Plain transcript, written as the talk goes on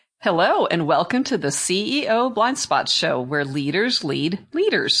Hello, and welcome to the CEO Blind Spot Show, where leaders lead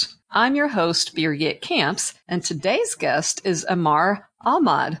leaders. I'm your host, Birgit Kamps, and today's guest is Amar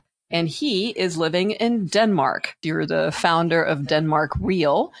Ahmad, and he is living in Denmark. You're the founder of Denmark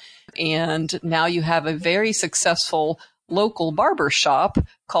Real, and now you have a very successful local barber shop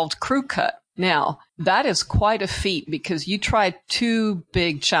called Crew Cut. Now, that is quite a feat because you tried two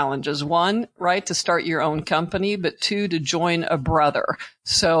big challenges. One, right, to start your own company, but two, to join a brother.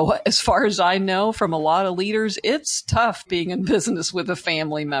 So as far as I know from a lot of leaders, it's tough being in business with a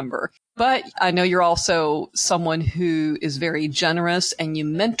family member. But I know you're also someone who is very generous and you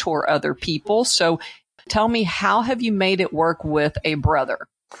mentor other people. So tell me, how have you made it work with a brother?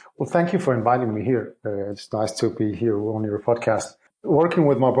 Well, thank you for inviting me here. It's nice to be here on your podcast. Working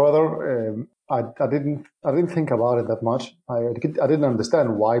with my brother, I didn't think about it that much. I didn't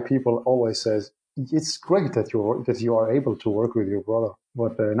understand why people always says it's great that you are able to work with your brother.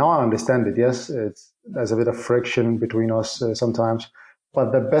 But now I understand it. Yes, there's a bit of friction between us sometimes.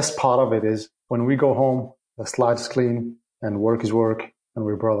 But the best part of it is when we go home, the slide is clean and work is work, and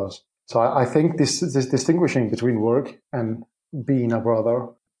we're brothers. So I think this distinguishing between work and being a brother,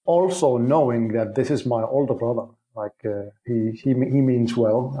 also knowing that this is my older brother. Like he means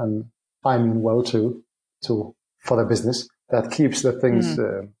well, and I mean well too for the business. That keeps the things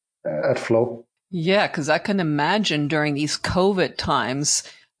at flow. Yeah, because I can imagine during these COVID times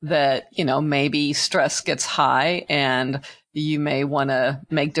that, maybe stress gets high and you may want to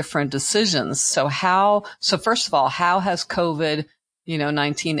make different decisions. So first of all, how has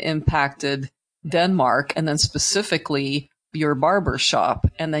COVID-19 impacted Denmark, and then specifically your barber shop,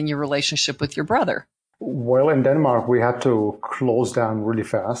 and then your relationship with your brother? Well, in Denmark, we had to close down really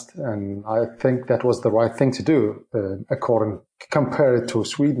fast, and I think that was the right thing to do, compared to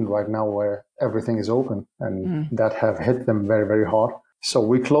Sweden right now, where everything is open, and that have hit them very, very hard. So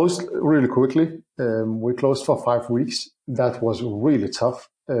we closed really quickly. We closed for 5 weeks. That was really tough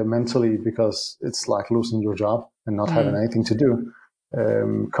mentally, because it's like losing your job and not having anything to do.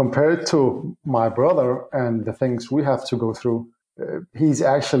 Compared to my brother and the things we have to go through, he's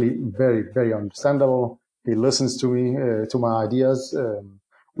actually very, very understandable. He listens to me, to my ideas.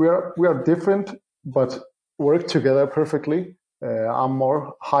 We are different, but work together perfectly. I'm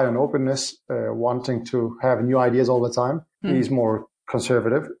more high on openness, wanting to have new ideas all the time. He's more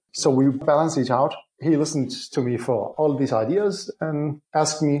conservative. So we balance each out. He listens to me for all these ideas and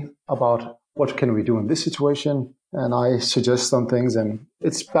asks me about what can we do in this situation. And I suggest some things, and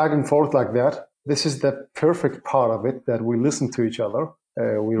it's back and forth like that. This is the perfect part of it, that we listen to each other.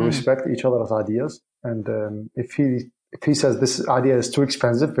 We respect each other's ideas. And if he says this idea is too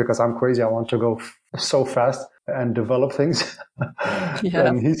expensive because I'm crazy, I want to go so fast and develop things.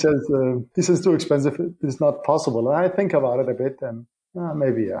 And he says this is too expensive, it's not possible. And I think about it a bit, and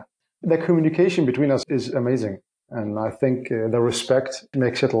maybe, yeah. The communication between us is amazing. And I think the respect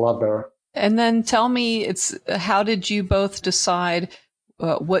makes it a lot better. And then tell me, how did you both decide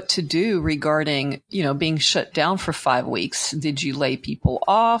what to do regarding, being shut down for 5 weeks? Did you lay people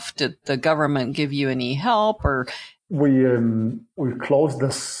off? Did the government give you any help? Or we closed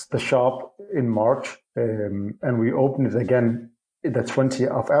the shop in March, and we opened it again the 20th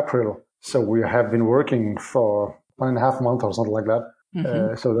of April. So we have been working for 1.5 months or something like that.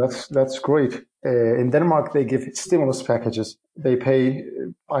 So that's great. In Denmark, they give stimulus packages. They pay,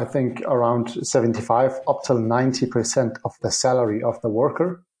 I think, around 75 up till 90% of the salary of the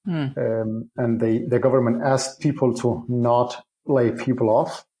worker. And the government asks people to not lay people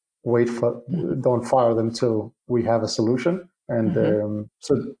off, don't fire them till we have a solution. And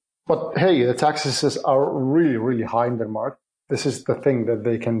but hey, the taxes are really, really high in Denmark. This is the thing that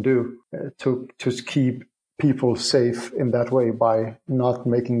they can do to keep people safe in that way, by not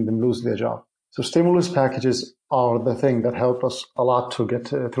making them lose their job. So stimulus packages are the thing that help us a lot to get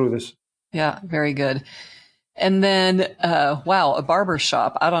through this. Yeah, very good. And then, a barber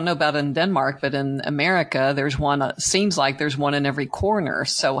shop. I don't know about in Denmark, but in America, there's one, seems like there's one in every corner.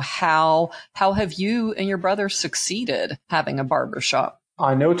 So how have you and your brother succeeded having a barber shop?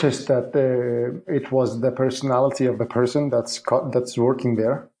 I noticed that it was the personality of the person that's working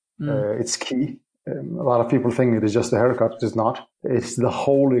there. It's key. A lot of people think it is just a haircut. It is not. It's the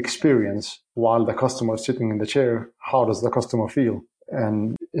whole experience while the customer is sitting in the chair. How does the customer feel?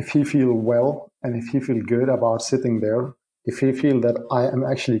 And if he feel well, and if he feel good about sitting there, if he feel that I am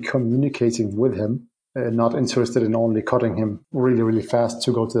actually communicating with him, not interested in only cutting him really, really fast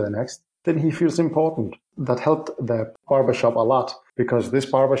to go to the next, then he feels important. That helped the barbershop a lot, because this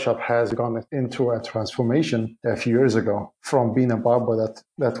barbershop has gone into a transformation a few years ago from being a barber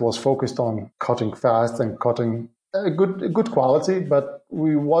that was focused on cutting fast and cutting a good quality, but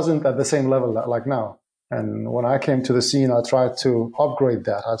we wasn't at the same level like now. And when I came to the scene, I tried to upgrade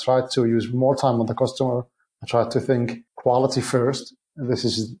that. I tried to use more time on the customer. I tried to think quality first. This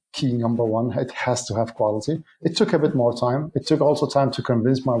is key number one. It has to have quality. It took a bit more time. It took also time to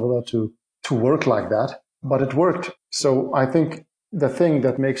convince my brother to work like that, but it worked. So I think the thing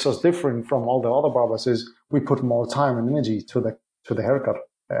that makes us different from all the other barbers is we put more time and energy to the haircut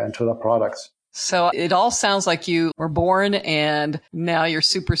and to the products. So it all sounds like you were born and now you're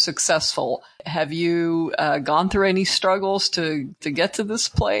super successful. Have you gone through any struggles to get to this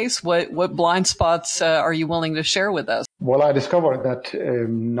place? What blind spots are you willing to share with us? Well, I discovered that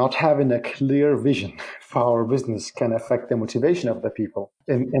not having a clear vision for our business can affect the motivation of the people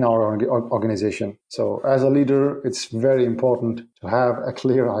in our organization. So as a leader, it's very important to have a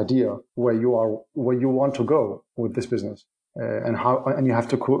clear idea where you want to go with this business. And you have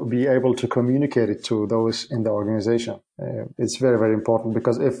to be able to communicate it to those in the organization. It's very, very important,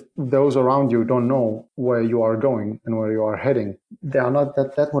 because if those around you don't know where you are going and where you are heading, they are not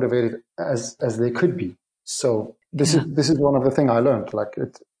that motivated as they could be. So this is one of the things I learned.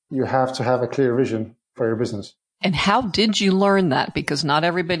 You have to have a clear vision for your business. And how did you learn that? Because not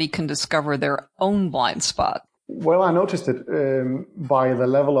everybody can discover their own blind spot. Well, I noticed it by the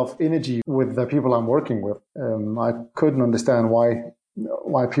level of energy with the people I'm working with. I couldn't understand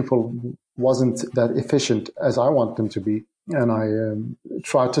why people wasn't that efficient as I want them to be. And I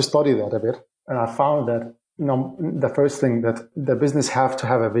tried to study that a bit. And I found that the first thing, that the business have to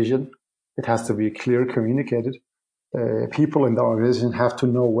have a vision. It has to be clear communicated. People in the organization have to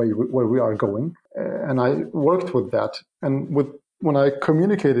know where we are going. And I worked with that. And when I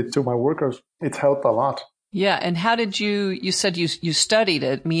communicated to my workers, it helped a lot. Yeah. And how did you said you studied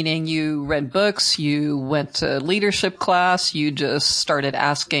it, meaning you read books, you went to leadership class, you just started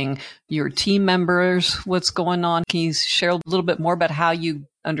asking your team members what's going on. Can you share a little bit more about how you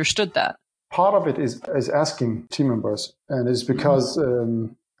understood that? Part of it is asking team members, and it's because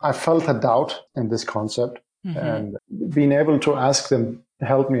I felt a doubt in this concept, and being able to ask them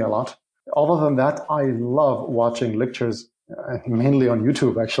helped me a lot. Other than that, I love watching lectures, mainly on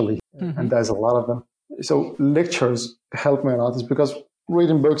YouTube, actually, and there's a lot of them. So lectures help me a lot. It's because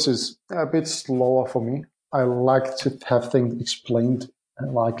reading books is a bit slower for me. I like to have things explained,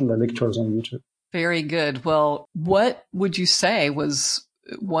 like the lectures on YouTube. Very good. Well, what would you say was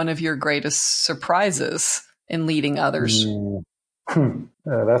one of your greatest surprises in leading others?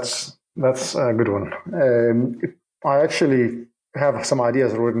 That's a good one. I actually have some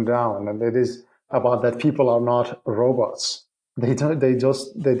ideas written down, and it is about that people are not robots. They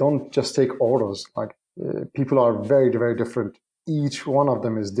don't just take orders. People are very, very different. Each one of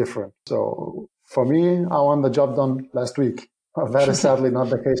them is different. So for me, I want the job done last week. That is sadly not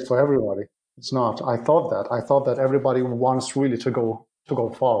the case for everybody. It's not. I thought that everybody wants really to go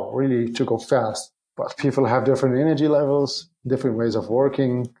far, really to go fast. But people have different energy levels, different ways of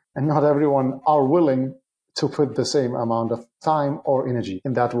working, and not everyone are willing to put the same amount of time or energy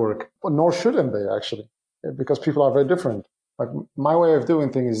in that work. But nor shouldn't they, actually, because people are very different. My way of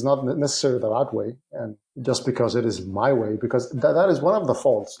doing things is not necessarily the right way, and just because it is my way, because that is one of the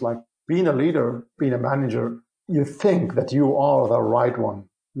faults. Like being a leader, being a manager, you think that you are the right one.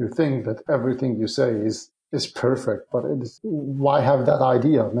 You think that everything you say is perfect, but why have that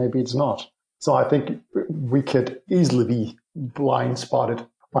idea? Maybe it's not. So I think we could easily be blind spotted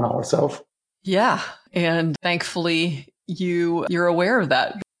on ourselves. Yeah, and thankfully you're aware of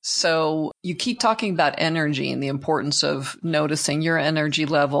that. So you keep talking about energy and the importance of noticing your energy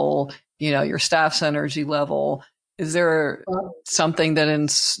level, your staff's energy level. Is there something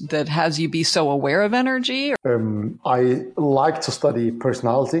that has you be so aware of energy? I like to study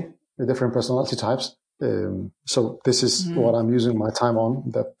personality, the different personality types. So this is what I'm using my time on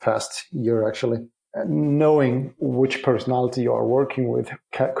the past year, actually. And knowing which personality you are working with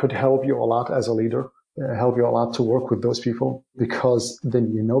could help you a lot as a leader. Help you a lot to work with those people, because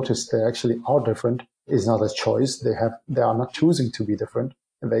then you notice they actually are different. It's not a choice. They are not choosing to be different.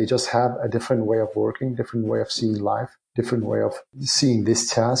 They just have a different way of working, different way of seeing life, different way of seeing this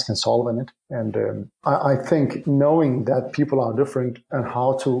task and solving it. And I think knowing that people are different and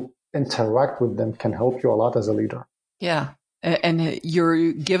how to interact with them can help you a lot as a leader. Yeah. And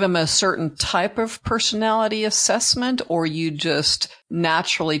you give them a certain type of personality assessment, or you just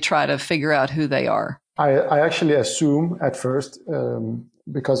naturally try to figure out who they are? I actually assume at first,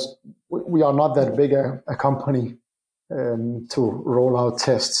 because we are not that big a company to roll out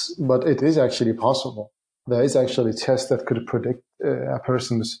tests, but it is actually possible. There is actually tests that could predict a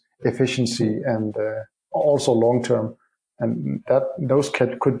person's efficiency and also long term, and that those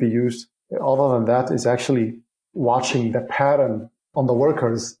could be used. Other than that, is actually watching the pattern on the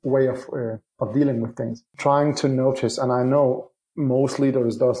worker's way of dealing with things, trying to notice. And I know most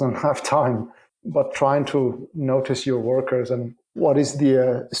leaders doesn't have time, but trying to notice your workers and what is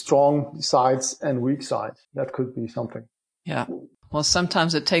the strong sides and weak sides. That could be something. Yeah. Well,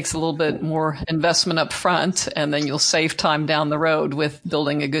 sometimes it takes a little bit more investment up front, and then you'll save time down the road with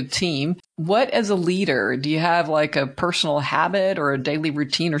building a good team. What, as a leader, do you have like a personal habit or a daily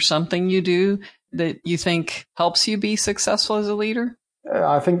routine or something you do that you think helps you be successful as a leader?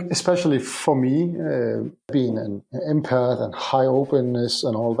 I think especially for me, being an empath and high openness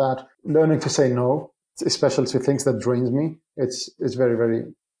and all that, learning to say no, especially to things that drains me, it's very,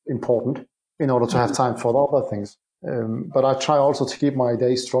 very important in order to have time for the other things. But I try also to keep my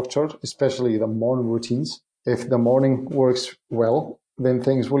day structured, especially the morning routines. If the morning works well, then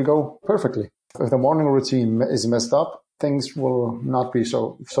things will go perfectly. If the morning routine is messed up, things will not be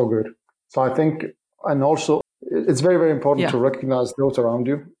so good. So I think, and also it's very, very important to recognize those around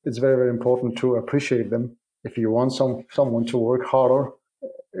you. It's very, very important to appreciate them. If you want someone to work harder,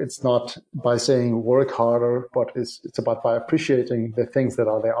 it's not by saying work harder, but it's about by appreciating the things that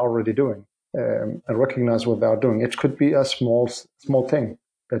they're already doing. And recognize what they are doing. It could be a small thing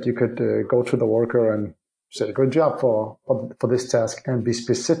that you could go to the worker and say, good job for this task, and be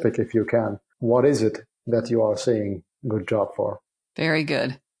specific if you can. What is it that you are saying good job for? Very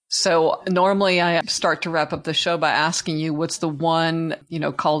good. So normally I start to wrap up the show by asking you what's the one,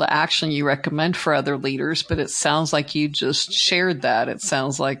 call to action you recommend for other leaders, but it sounds like you just shared that. It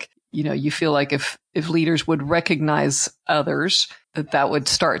sounds like, you feel like if leaders would recognize others, that would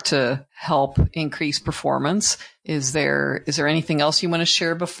start to help increase performance. Is there anything else you want to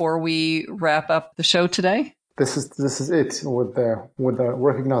share before we wrap up the show today? This is it with the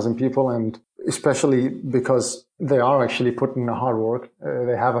recognizing people, and especially because they are actually putting in the hard work.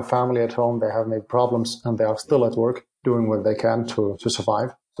 They have a family at home, they have made problems, and they are still at work doing what they can to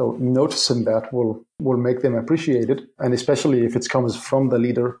survive. So noticing that will make them appreciate it. And especially if it comes from the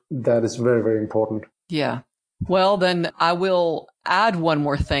leader, that is very, very important. Yeah. Well, then I will add one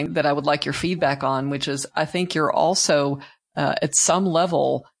more thing that I would like your feedback on, which is I think you're also at some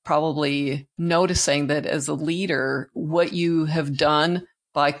level probably noticing that as a leader, what you have done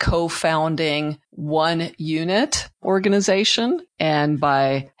by co-founding one unit organization and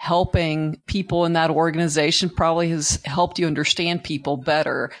by helping people in that organization probably has helped you understand people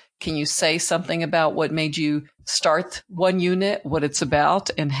better. Can you say something about what made you start one unit, what it's about,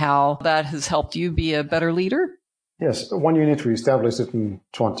 and how that has helped you be a better leader? Yes, one unit, we established it in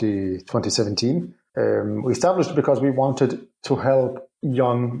 2017. We established it because we wanted to help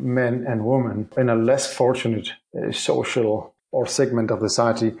young men and women in a less fortunate social or segment of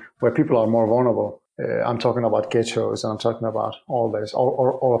society where people are more vulnerable. I'm talking about ghettos, and I'm talking about all this,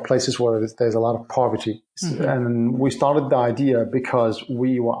 or places where there's a lot of poverty. Mm-hmm. And we started the idea because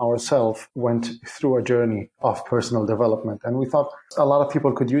we ourselves went through a journey of personal development, and we thought a lot of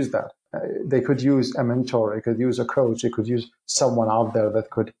people could use that. They could use a mentor, they could use a coach, they could use someone out there that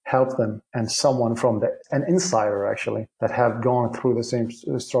could help them, and someone from an insider actually that have gone through the same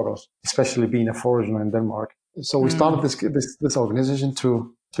struggles, especially being a foreigner in Denmark. So we started this organization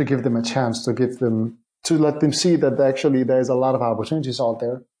to give them a chance, to let them see that actually there's a lot of opportunities out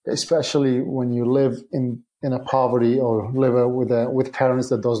there, especially when you live in a poverty or live with parents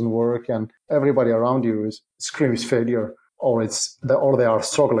that doesn't work and everybody around you screams failure or they are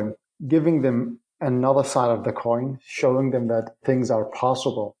struggling. Giving them another side of the coin, showing them that things are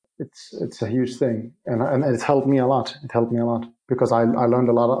possible. It's a huge thing, and it helped me a lot. It helped me a lot because I learned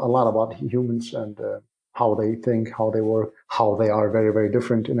a lot about humans and how they think, how they work, how they are very, very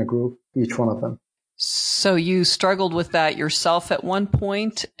different in a group, each one of them. So you struggled with that yourself at one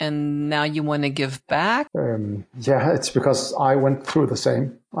point, and now you want to give back? Yeah, it's because I went through the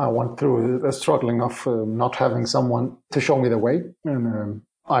same. I went through the struggling of not having someone to show me the way, and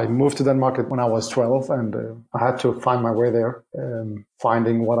I moved to Denmark when I was 12, and I had to find my way there,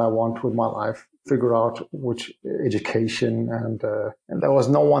 finding what I want with my life, figure out which education, and there was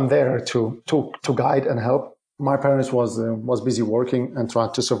no one there to guide and help. My parents was busy working and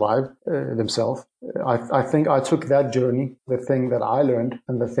trying to survive themselves. I think I took that journey, the thing that I learned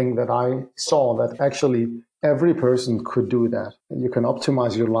and the thing that I saw that actually every person could do that. You can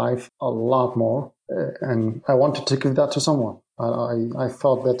optimize your life a lot more, and I wanted to give that to someone. I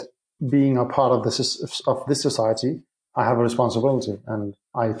thought that being a part of this society, I have a responsibility, and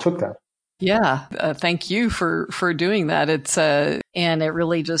I took that. Yeah, thank you for doing that. It's and it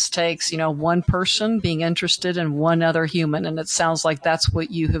really just takes one person being interested in one other human, and it sounds like that's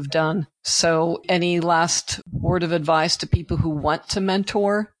what you have done. So, any last word of advice to people who want to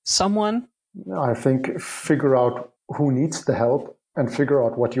mentor someone? I think figure out who needs the help and figure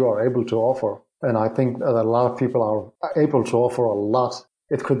out what you are able to offer. And I think that a lot of people are able to offer a lot.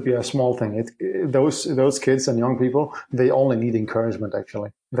 It could be a small thing. Those kids and young people, they only need encouragement,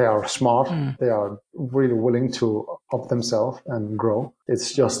 actually. They are smart. They are really willing to up themselves and grow.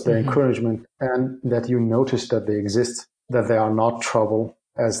 It's just the encouragement and that you notice that they exist, that they are not trouble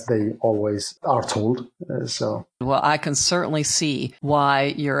as they always are told. Well, I can certainly see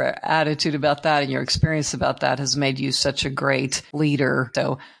why your attitude about that and your experience about that has made you such a great leader.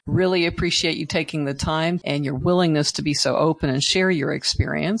 So really appreciate you taking the time and your willingness to be so open and share your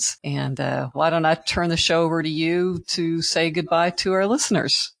experience. And why don't I turn the show over to you to say goodbye to our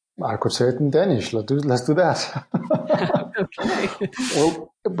listeners? I could say it in Danish. Let's do that. Okay.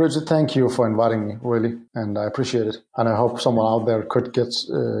 Well, Bridget, thank you for inviting me, really, and I appreciate it. And I hope someone out there could get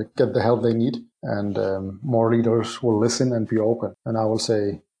the help they need, and more leaders will listen and be open. And I will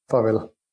say farewell.